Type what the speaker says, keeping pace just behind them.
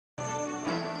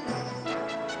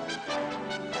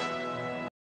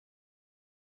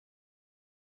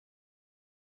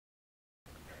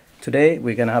Today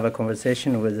we're going to have a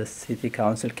conversation with the city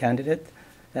council candidate,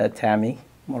 Tammy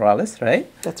Morales, right?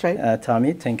 That's right.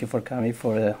 Tammy, thank you for coming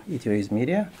for Ethio's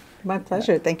media. My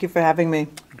pleasure. Thank you for having me.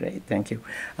 Great, thank you.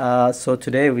 So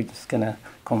today we're just going to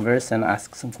converse and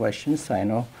ask some questions. I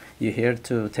know you're here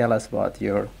to tell us about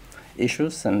your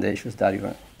issues and the issues that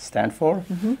you stand for.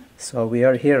 So we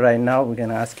are here right now. We're going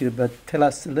to ask you, but tell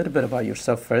us a little bit about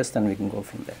yourself first, and we can go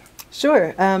from there.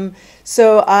 Sure.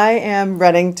 So I am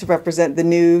running to represent the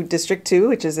new District 2,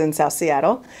 which is in South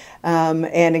Seattle,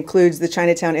 and includes the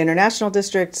Chinatown International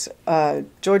District,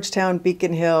 Georgetown,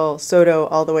 Beacon Hill, Soto,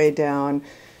 all the way down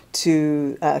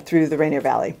to through the Rainier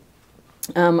Valley.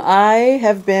 I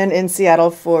have been in Seattle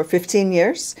for 15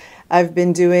 years. I've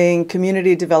been doing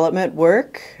community development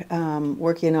work,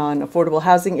 working on affordable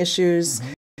housing issues,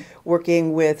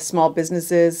 working with small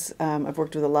businesses. I've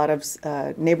worked with a lot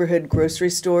of neighborhood grocery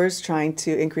stores trying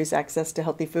to increase access to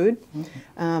healthy food,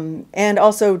 and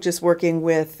also just working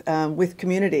with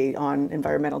community on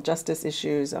environmental justice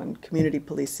issues, on community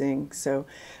policing. So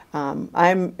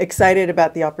I'm excited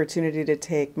about the opportunity to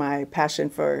take my passion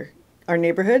for our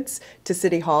neighborhoods to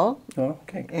City Hall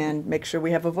and make sure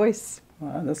we have a voice.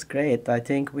 Well, that's great. I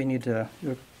think we need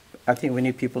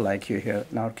people like you here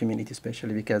in our community,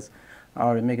 especially because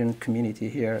our immigrant community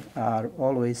here are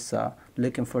always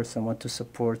looking for someone to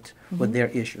support with their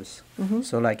issues.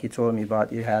 So like you told me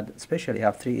about, you especially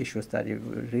have 3 issues that you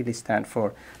really stand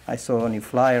for. I saw on your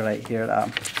flyer right here,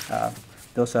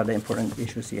 those are the important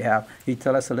issues you have. Can you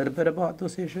tell us a little bit about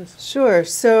those issues? Sure.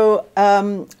 So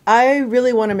I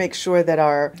really want to make sure that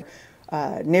our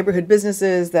neighborhood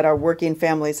businesses, that our working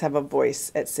families have a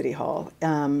voice at City Hall.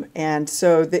 And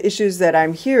so the issues that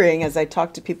I'm hearing as I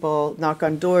talk to people, knock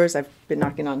on doors, I've been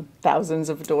knocking on thousands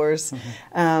of doors,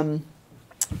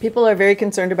 people are very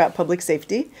concerned about public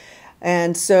safety.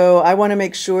 And so I want to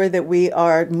make sure that we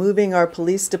are moving our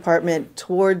police department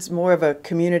towards more of a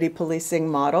community policing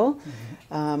model.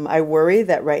 I worry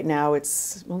that right now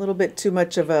it's a little bit too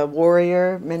much of a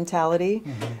warrior mentality.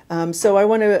 So I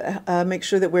want to make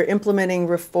sure that we're implementing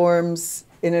reforms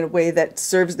in a way that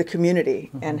serves the community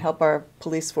and help our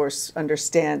police force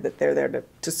understand that they're there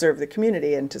to serve the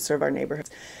community and to serve our neighborhoods.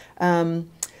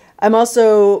 I'm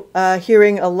also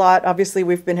hearing a lot, obviously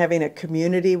we've been having a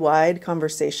community-wide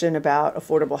conversation about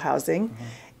affordable housing.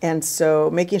 And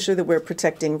so making sure that we're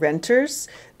protecting renters,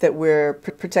 that we're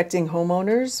protecting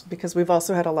homeowners, because we've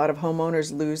also had a lot of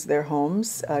homeowners lose their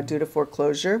homes due to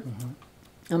foreclosure.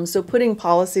 So putting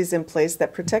policies in place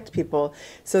that protect people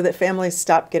so that families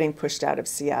stop getting pushed out of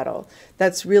Seattle.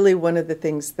 That's really one of the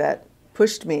things that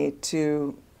pushed me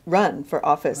to run for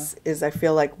office, is I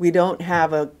feel like we don't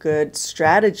have a good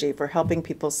strategy for helping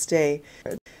people stay.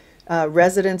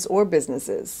 Residents or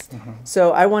businesses.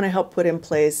 So I want to help put in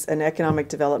place an economic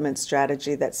development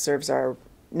strategy that serves our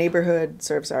neighborhood,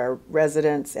 serves our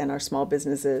residents and our small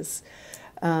businesses.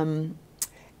 And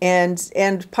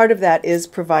part of that is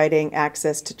providing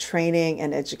access to training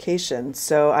and education.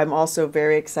 So I'm also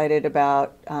very excited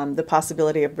about the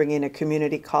possibility of bringing a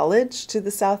community college to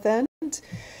the South End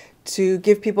to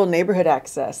give people neighborhood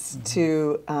access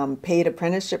to paid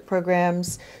apprenticeship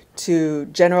programs, to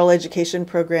general education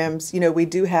programs. You know, we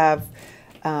do have,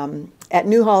 at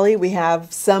New Holly, we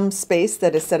have some space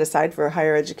that is set aside for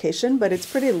higher education, but it's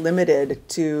pretty limited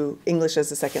to English as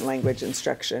a second language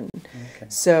instruction.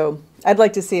 So I'd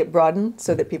like to see it broaden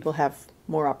so that people have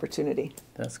more opportunity.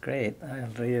 That's great. I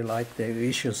really like the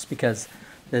issues because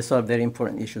these are very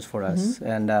important issues for us.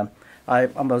 And I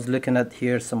was looking at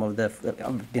here some of the,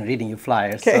 I've been reading your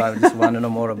flyers, so I just want to know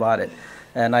more about it.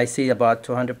 And I see about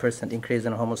 200% increase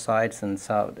in homicides in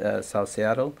South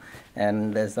Seattle,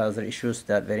 and there's other issues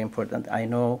that are very important. I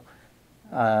know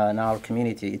in our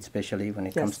community, especially when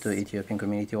it comes to Ethiopian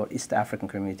community or East African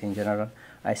community in general,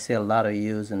 I see a lot of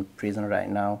youths in prison right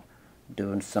now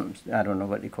doing some, I don't know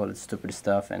what you call it, stupid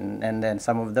stuff, and then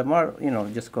some of them are, you know,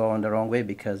 just go on the wrong way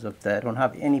because of they don't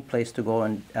have any place to go,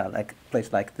 and like a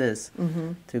place like this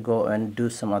to go and do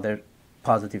some other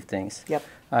positive things.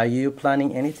 Are you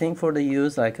planning anything for the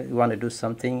youth? Like you want to do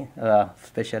something,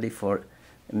 especially for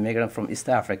immigrants from East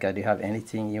Africa? Do you have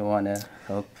anything you want to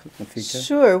help in the future?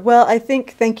 Sure. Well,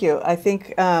 thank you. I think,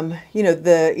 you know,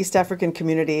 the East African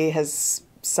community has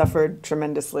suffered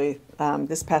tremendously.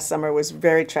 This past summer was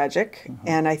very tragic.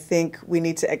 And I think we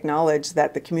need to acknowledge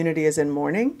that the community is in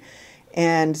mourning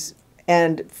and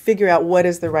figure out what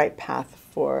is the right path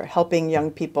for helping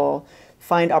young people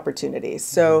find opportunities.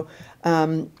 So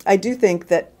I do think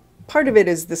that part of it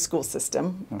is the school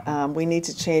system. We need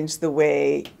to change the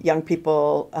way young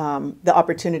people, the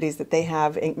opportunities that they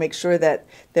have, and make sure that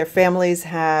their families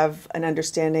have an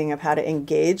understanding of how to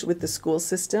engage with the school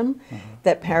system,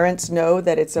 that parents know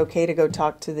that it's okay to go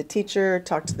talk to the teacher,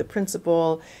 talk to the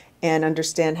principal, and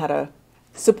understand how to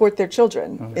support their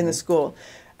children in the school.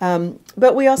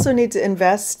 But we also need to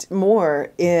invest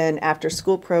more in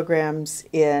after-school programs,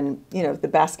 in the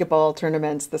basketball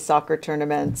tournaments, the soccer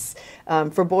tournaments,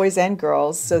 for boys and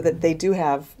girls, so that they do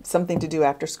have something to do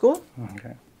after school.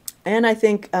 Okay. And I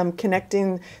think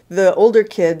connecting the older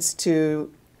kids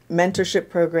to mentorship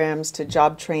programs, to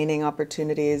job training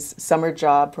opportunities, summer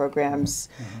job programs,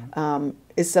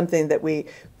 is something that we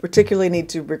particularly need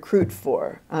to recruit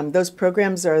for. Those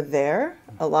programs are there.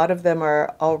 A lot of them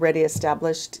are already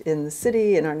established in the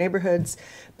city, in our neighborhoods,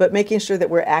 but making sure that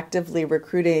we're actively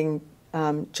recruiting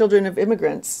children of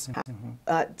immigrants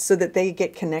so that they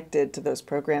get connected to those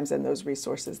programs and those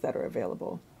resources that are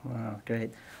available. Wow,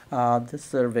 great.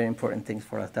 These are very important things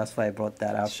for us. That's why I brought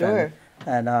that up. Sure.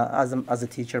 And as a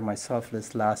teacher myself,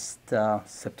 this last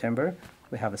September,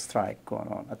 we have a strike going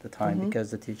on at the time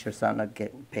because the teachers are not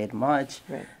getting paid much.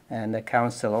 Right. And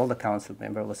all the council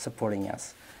member was supporting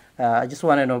us. I just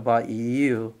want to know about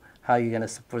you, how you're going to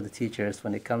support the teachers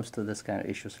when it comes to this kind of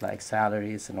issues like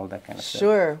salaries and all that kind of stuff.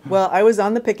 Sure. Well, I was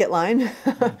on the picket line.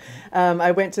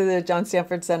 I went to the John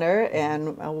Stanford Center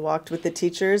and I walked with the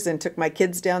teachers and took my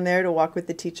kids down there to walk with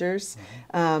the teachers.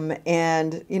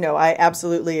 And, I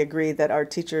absolutely agree that our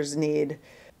teachers need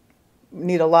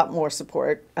a lot more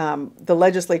support. The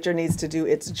legislature needs to do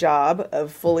its job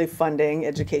of fully funding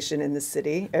education in the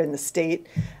city, or in the state.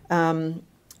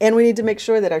 And we need to make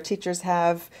sure that our teachers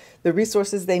have the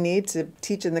resources they need to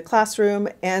teach in the classroom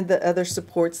and the other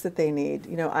supports that they need.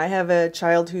 I have a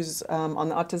child who's on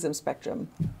the autism spectrum.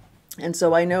 And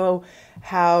so I know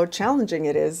how challenging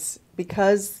it is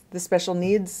because the special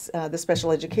needs, the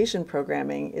special education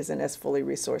programming isn't as fully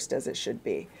resourced as it should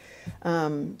be.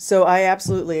 So I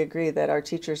absolutely agree that our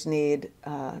teachers need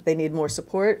more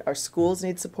support. Our schools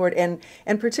need support, and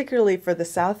particularly for the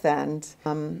South End.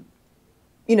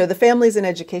 The Families and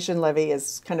Education Levy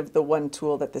is kind of the one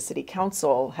tool that the City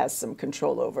Council has some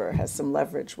control over, has some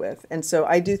leverage with. And so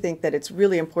I do think that it's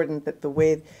really important that the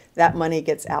way that money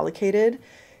gets allocated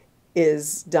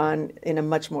is done in a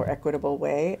much more equitable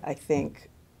way. I think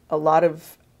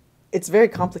it's very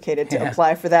complicated to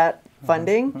apply for that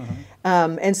funding.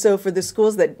 And so for the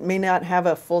schools that may not have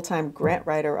a full-time grant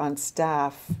writer on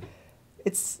staff,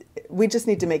 we just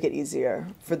need to make it easier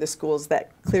for the schools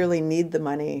that clearly need the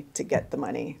money to get the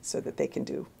money so that they can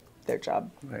do their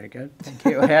job. Very good. Thank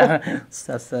you. Yeah,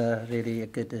 that's really a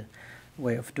good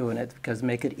way of doing it, because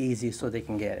make it easy so they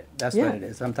can get it. That's what it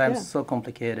is. Sometimes it's so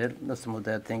complicated. Some of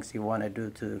the things you want to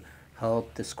do to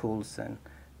help the schools, and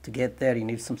to get there you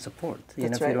need some support.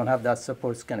 If you don't have that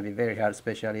support, it's going to be very hard,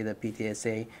 especially the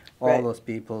PTSA, all those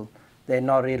people. They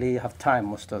not really have time,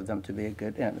 most of them, to be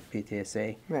good in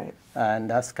PTSA. Right. And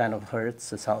that's kind of hurts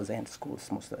the South End schools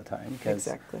most of the time.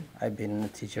 Exactly. I've been a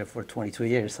teacher for 22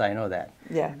 years, so I know that.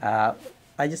 Yeah.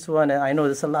 I know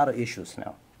there's a lot of issues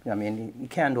now. I mean, you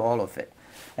can't do all of it.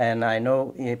 And I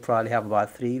know you probably have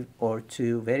about 3 or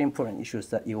 2 very important issues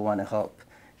that you want to help.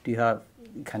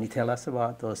 Can you tell us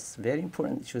about those very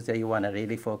important issues that you want to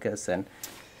really focus and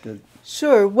do?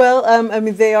 Sure. Well,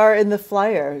 they are in the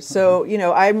flyer. So,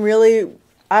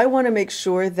 I want to make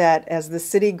sure that as the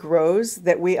city grows,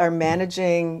 that we are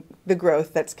managing the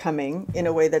growth that's coming in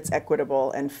a way that's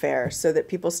equitable and fair, so that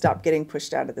people stop getting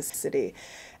pushed out of the city.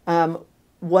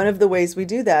 One of the ways we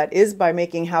do that is by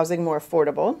making housing more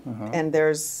affordable. And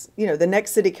there's, the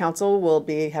next city council will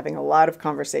be having a lot of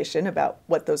conversation about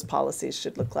what those policies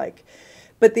should look like.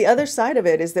 But the other side of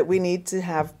it is that we need to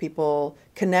have people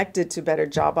connected to better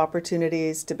job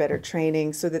opportunities, to better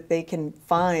training, so that they can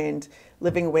find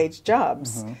living wage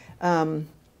jobs. And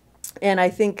I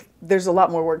think there's a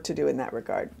lot more work to do in that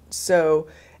regard. So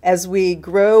as we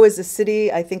grow as a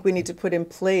city, I think we need to put in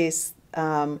place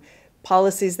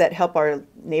policies that help our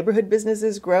neighborhood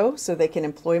businesses grow so they can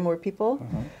employ more people.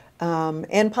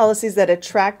 And policies that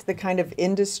attract the kind of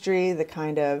industry, the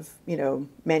kind of,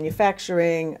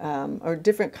 manufacturing, or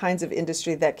different kinds of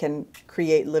industry that can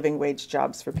create living wage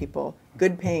jobs for people,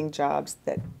 good paying jobs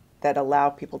that allow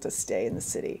people to stay in the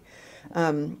city.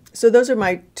 So those are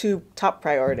my 2 top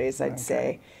priorities, I'd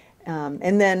say.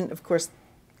 And then, of course,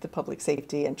 the public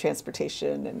safety and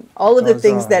transportation and all of the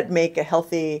things that make a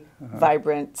healthy,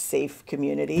 vibrant, safe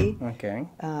community. Okay.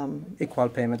 Equal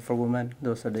payment for women.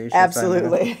 Those are the issues.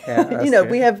 Absolutely. Yeah, you know,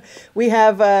 we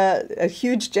have a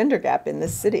huge gender gap in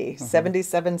this city.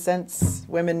 77 cents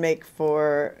women make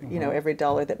for you know every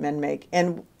dollar that men make,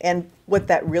 and what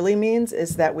that really means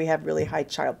is that we have really high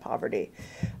child poverty.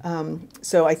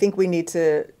 So I think we need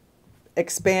to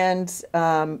expand.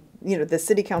 You know, the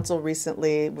city council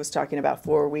recently was talking about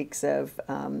 4 weeks of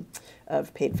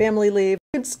paid family leave.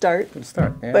 Good start. Good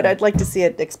start. Yeah. But I'd like to see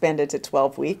it expanded to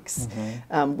 12 weeks.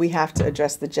 We have to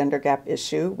address the gender gap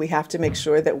issue. We have to make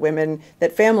sure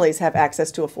that families have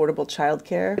access to affordable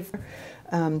childcare.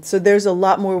 So there's a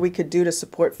lot more we could do to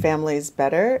support families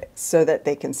better so that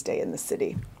they can stay in the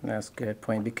city. That's a good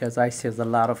point, because I see a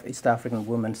lot of East African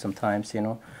women sometimes, you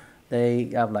know, they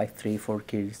have like 3-4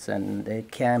 kids and they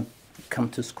can't come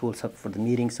to school for the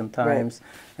meetings sometimes,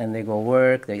 and they go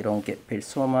work, they don't get paid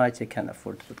so much, they can't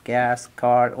afford to put gas,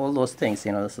 car, all those things,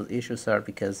 you know, those issues are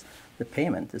because the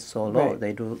payment is so low.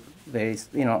 They do very,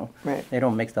 you know, they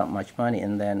don't make that much money,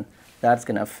 and then that's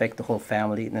going to affect the whole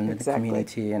family and the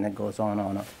community, and it goes on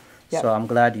and on. So I'm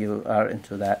glad you are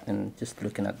into that and just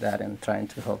looking at that and trying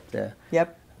to help the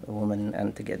women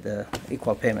and to get the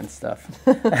equal payment stuff.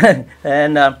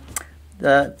 And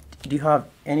do you have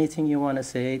anything you want to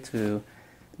say to,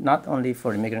 not only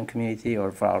for the immigrant community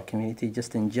or for our community,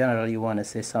 just in general, you want to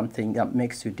say something that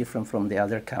makes you different from the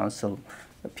other council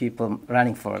people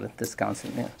running for this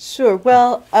council? Yeah. Sure.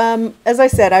 Well, as I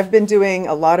said, I've been doing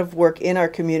a lot of work in our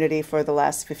community for the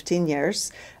last 15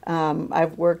 years.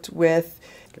 I've worked with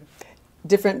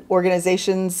different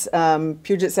organizations,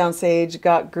 Puget Sound Sage,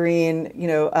 Got Green, you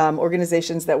know,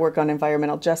 organizations that work on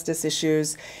environmental justice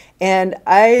issues. And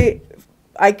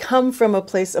I come from a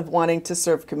place of wanting to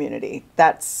serve community.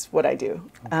 That's what I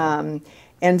do.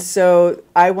 And so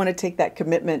I want to take that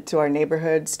commitment to our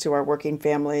neighborhoods, to our working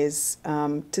families,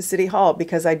 to City Hall,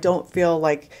 because I don't feel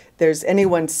like there's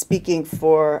anyone speaking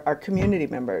for our community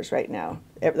members right now.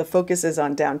 The focus is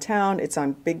on downtown, it's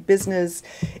on big business,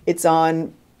 it's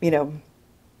on, you know,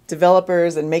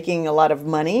 developers and making a lot of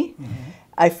money.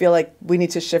 I feel like we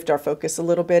need to shift our focus a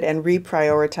little bit and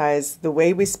reprioritize the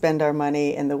way we spend our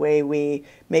money and the way we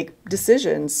make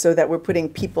decisions so that we're putting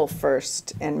people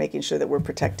first and making sure that we're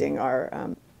protecting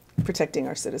our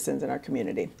citizens and our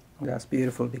community. That's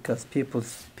beautiful, because people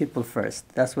first.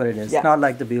 That's what it is. Yeah. Not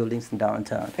like the buildings in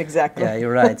downtown. Exactly. Yeah,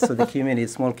 you're right. So the community,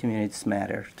 small communities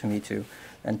matter to me too.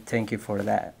 And thank you for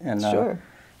that. And sure.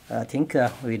 I think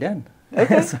we're done.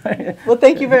 Okay. Well,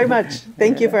 thank you very much.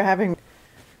 Thank you for having me.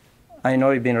 I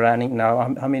know you've been running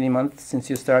now. How many months since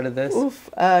you started this?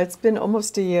 It's been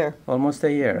almost a year. Almost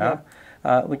a year,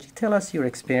 huh? Would you tell us your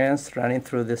experience running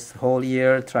through this whole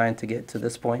year, trying to get to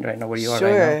this point right now where you are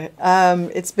right now?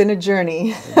 Sure. It's been a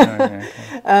journey.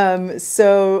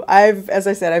 So as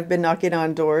I said, I've been knocking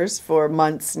on doors for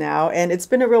months now, and it's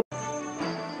been a real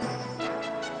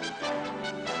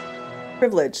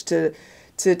privilege to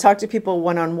talk to people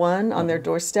one-on-one on their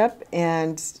doorstep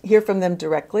and hear from them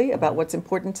directly about what's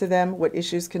important to them, what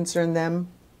issues concern them.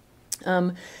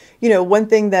 You know, one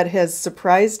thing that has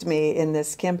surprised me in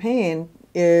this campaign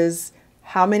is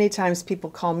how many times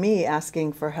people call me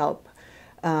asking for help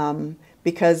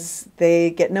because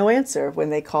they get no answer when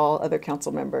they call other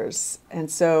council members. And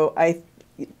so I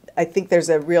think there's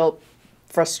a real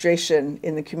frustration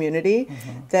in the community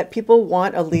that people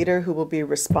want a leader who will be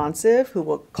responsive, who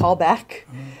will call back.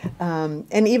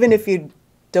 And even if you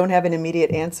don't have an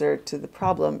immediate answer to the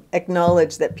problem,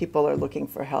 acknowledge that people are looking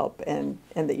for help and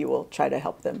that you will try to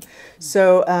help them.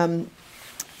 So,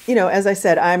 you know, as I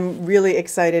said, I'm really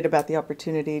excited about the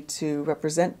opportunity to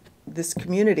represent this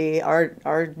community,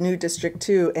 our new District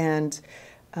 2. And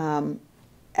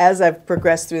as I've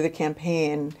progressed through the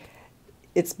campaign,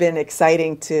 it's been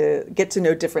exciting to get to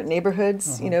know different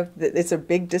neighborhoods. You know, it's a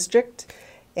big district,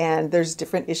 and there's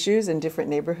different issues in different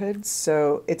neighborhoods.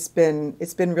 So it's been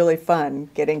really fun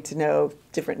getting to know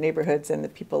different neighborhoods and the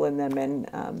people in them,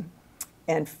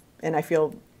 and I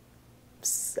feel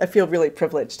really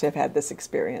privileged to have had this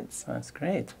experience. That's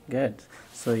great. Good.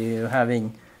 So you're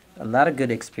having a lot of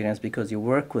good experience because you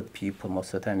work with people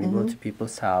most of the time. You go to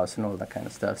people's house and all that kind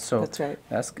of stuff. So that's right.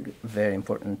 That's very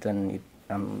important, and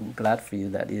I'm glad for you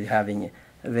that you're having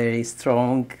very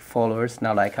strong followers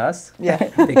now like us. Yeah.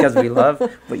 Because we love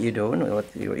what you're doing, what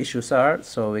your issues are.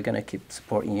 So we're going to keep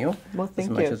supporting you as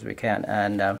much as we can.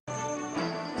 And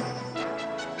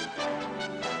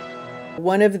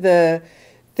one of the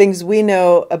things we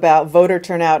know about voter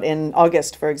turnout in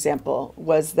August, for example,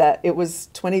 was that it was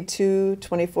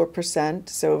 24%,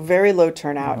 so very low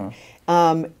turnout.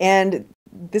 And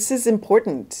this is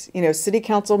important. You know, City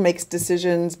Council makes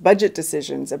decisions, budget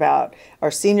decisions about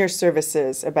our senior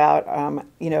services, about,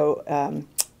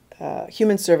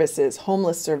 human services,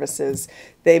 homeless services.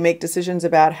 They make decisions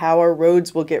about how our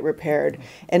roads will get repaired.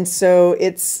 And so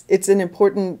it's an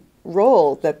important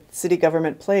role that city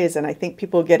government plays. And I think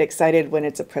people get excited when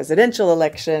it's a presidential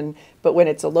election, but when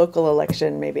it's a local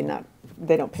election, maybe not,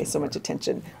 they don't pay so much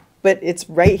attention. But it's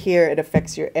right here, it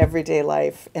affects your everyday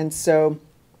life. And so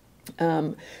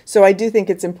I do think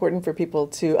it's important for people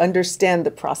to understand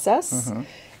the process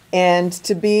and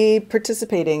to be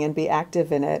participating and be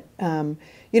active in it.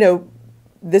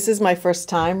 This is my first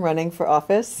time running for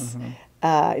office.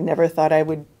 I never thought I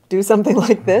would do something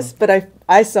like this, but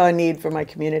I saw a need for my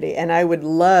community, and I would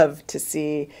love to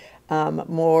see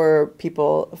more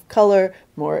people of color,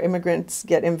 more immigrants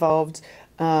get involved,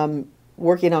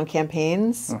 working on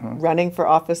campaigns, running for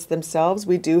office themselves.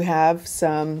 We do have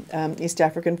some East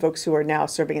African folks who are now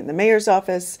serving in the mayor's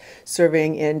office,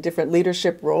 serving in different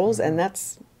leadership roles, and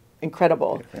that's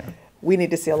incredible. We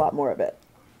need to see a lot more of it.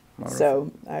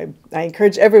 So I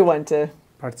encourage everyone to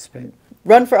participate.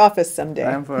 Run for office someday.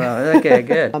 Okay,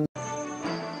 good.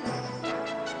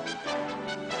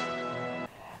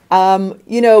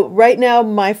 Right now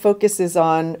my focus is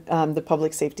on the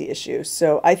public safety issue.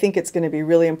 So I think it's going to be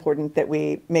really important that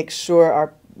we make sure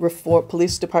our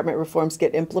police department reforms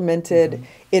get implemented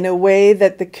in a way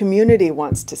that the community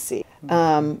wants to see.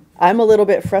 I'm a little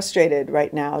bit frustrated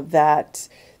right now that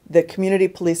the Community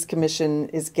Police Commission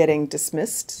is getting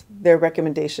dismissed. Their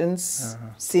recommendations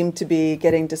seem to be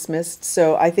getting dismissed.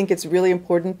 So I think it's really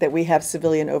important that we have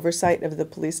civilian oversight of the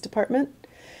police department.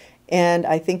 And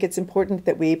I think it's important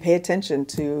that we pay attention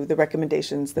to the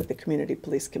recommendations that the Community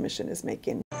Police Commission is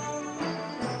making.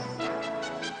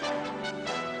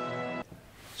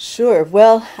 Sure.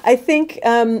 Well, I think,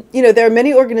 there are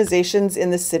many organizations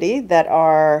in the city that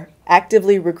are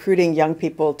actively recruiting young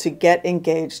people to get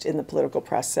engaged in the political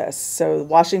process. So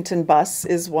Washington Bus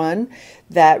is one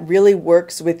that really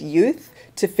works with youth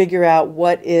to figure out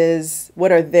what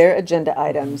are their agenda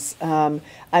items.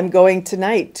 I'm going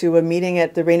tonight to a meeting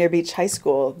at the Rainier Beach High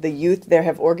School. The youth there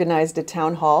have organized a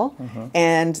town hall,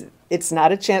 and it's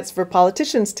not a chance for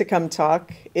politicians to come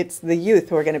talk. It's the youth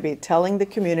who are going to be telling the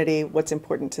community what's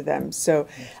important to them. So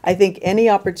I think any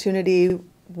opportunity,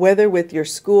 whether with your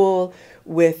school,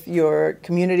 with your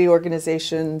community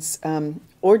organizations,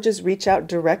 or just reach out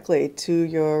directly to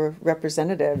your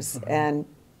representatives and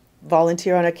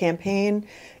volunteer on a campaign,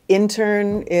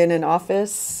 intern in an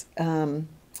office.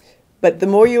 But the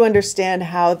more you understand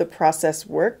how the process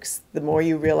works, the more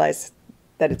you realize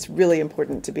that it's really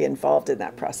important to be involved in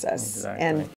that process.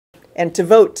 Exactly. And to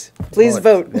vote. Please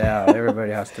vote. Yeah,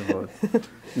 everybody has to vote. It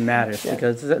matters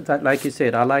because, like you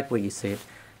said, I like what you said.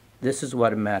 This is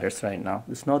what matters right now.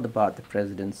 It's not about the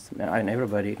presidents, and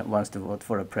everybody wants to vote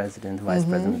for a president, vice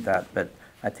president, but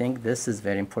I think this is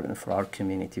very important for our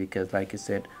community because, like you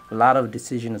said, a lot of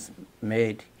decisions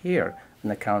made here in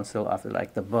the council after,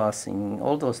 like the busing,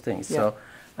 all those things. Yeah. So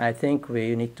I think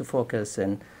we need to focus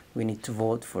and we need to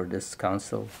vote for this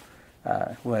council.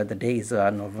 Where the days are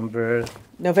November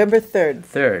 3rd.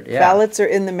 3rd, yeah. Ballots are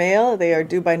in the mail. They are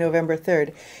due by November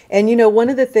 3rd. And one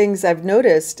of the things I've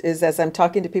noticed is as I'm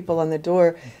talking to people on the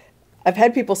door, I've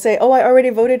had people say, "Oh, I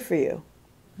already voted for you,"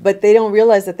 but they don't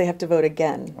realize that they have to vote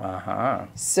again.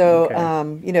 So,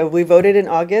 okay. We voted in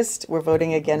August. We're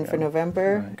voting again for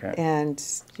November, and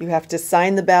you have to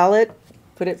sign the ballot,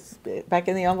 put it back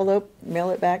in the envelope, mail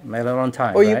it back. Mail it on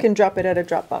time, or you can drop it at a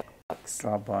Dropbox.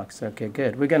 Dropbox. Okay,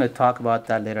 good. We're going to talk about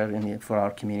that later for our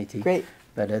community. Great.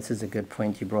 But this is a good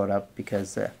point you brought up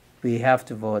because we have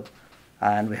to vote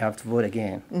and we have to vote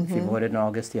again. If you voted in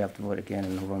August, you have to vote again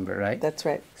in November, right? That's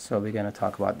right. So we're going to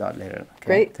talk about that later. Okay?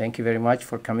 Great. Thank you very much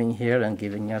for coming here and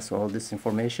giving us all this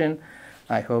information.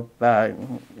 I hope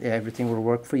everything will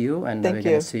work for you. And we're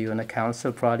going to see you in the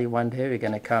council probably one day. We're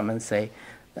going to come and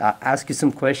ask you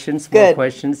some questions, more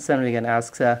questions, and we're going to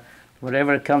ask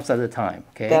whatever comes at the time,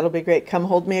 okay? That'll be great. Come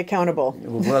hold me accountable.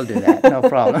 We'll do that, no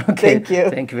problem. Okay. Thank you.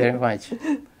 Thank you very much.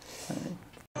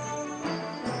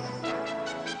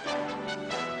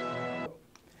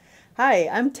 Hi,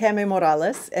 I'm Tammy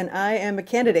Morales, and I am a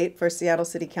candidate for Seattle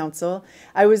City Council.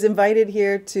 I was invited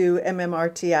here to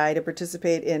MMRTI to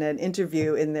participate in an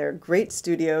interview in their great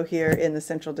studio here in the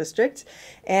Central District,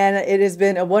 and it has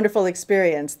been a wonderful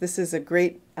experience. This is a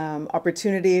great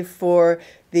opportunity for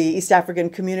the East African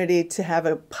community to have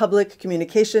a public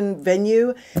communication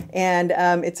venue, and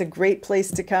it's a great place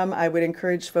to come. I would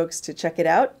encourage folks to check it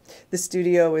out. The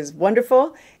studio is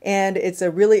wonderful, and it's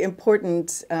a really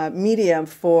important medium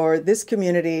for this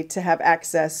community to have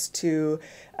access to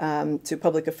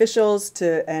public officials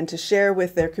and to share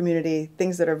with their community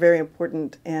things that are very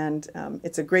important, and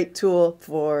it's a great tool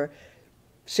for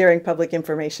sharing public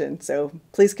information. So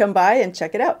please come by and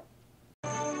check it out.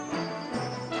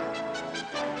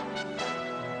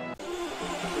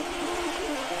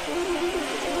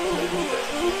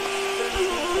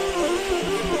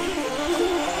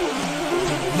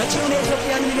 መጪውን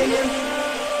የኢትዮጵያን ሚሌኒየም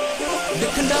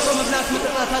ልክ እንደ አብሮ መብላት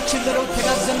መጠጣታችን ለለውጥ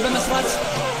ተጋግዘን በመስራት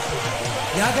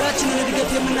የሀገራችንን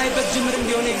እድገት የምናይበት ጅምር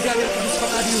እንዲሆን የእግዚአብሔር ቅዱስ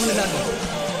ፈቃዱ ይሁን እላለሁ።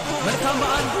 መልካም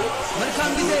በዓል፣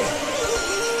 መልካም ጊዜ፣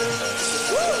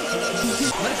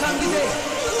 መልካም ጊዜ።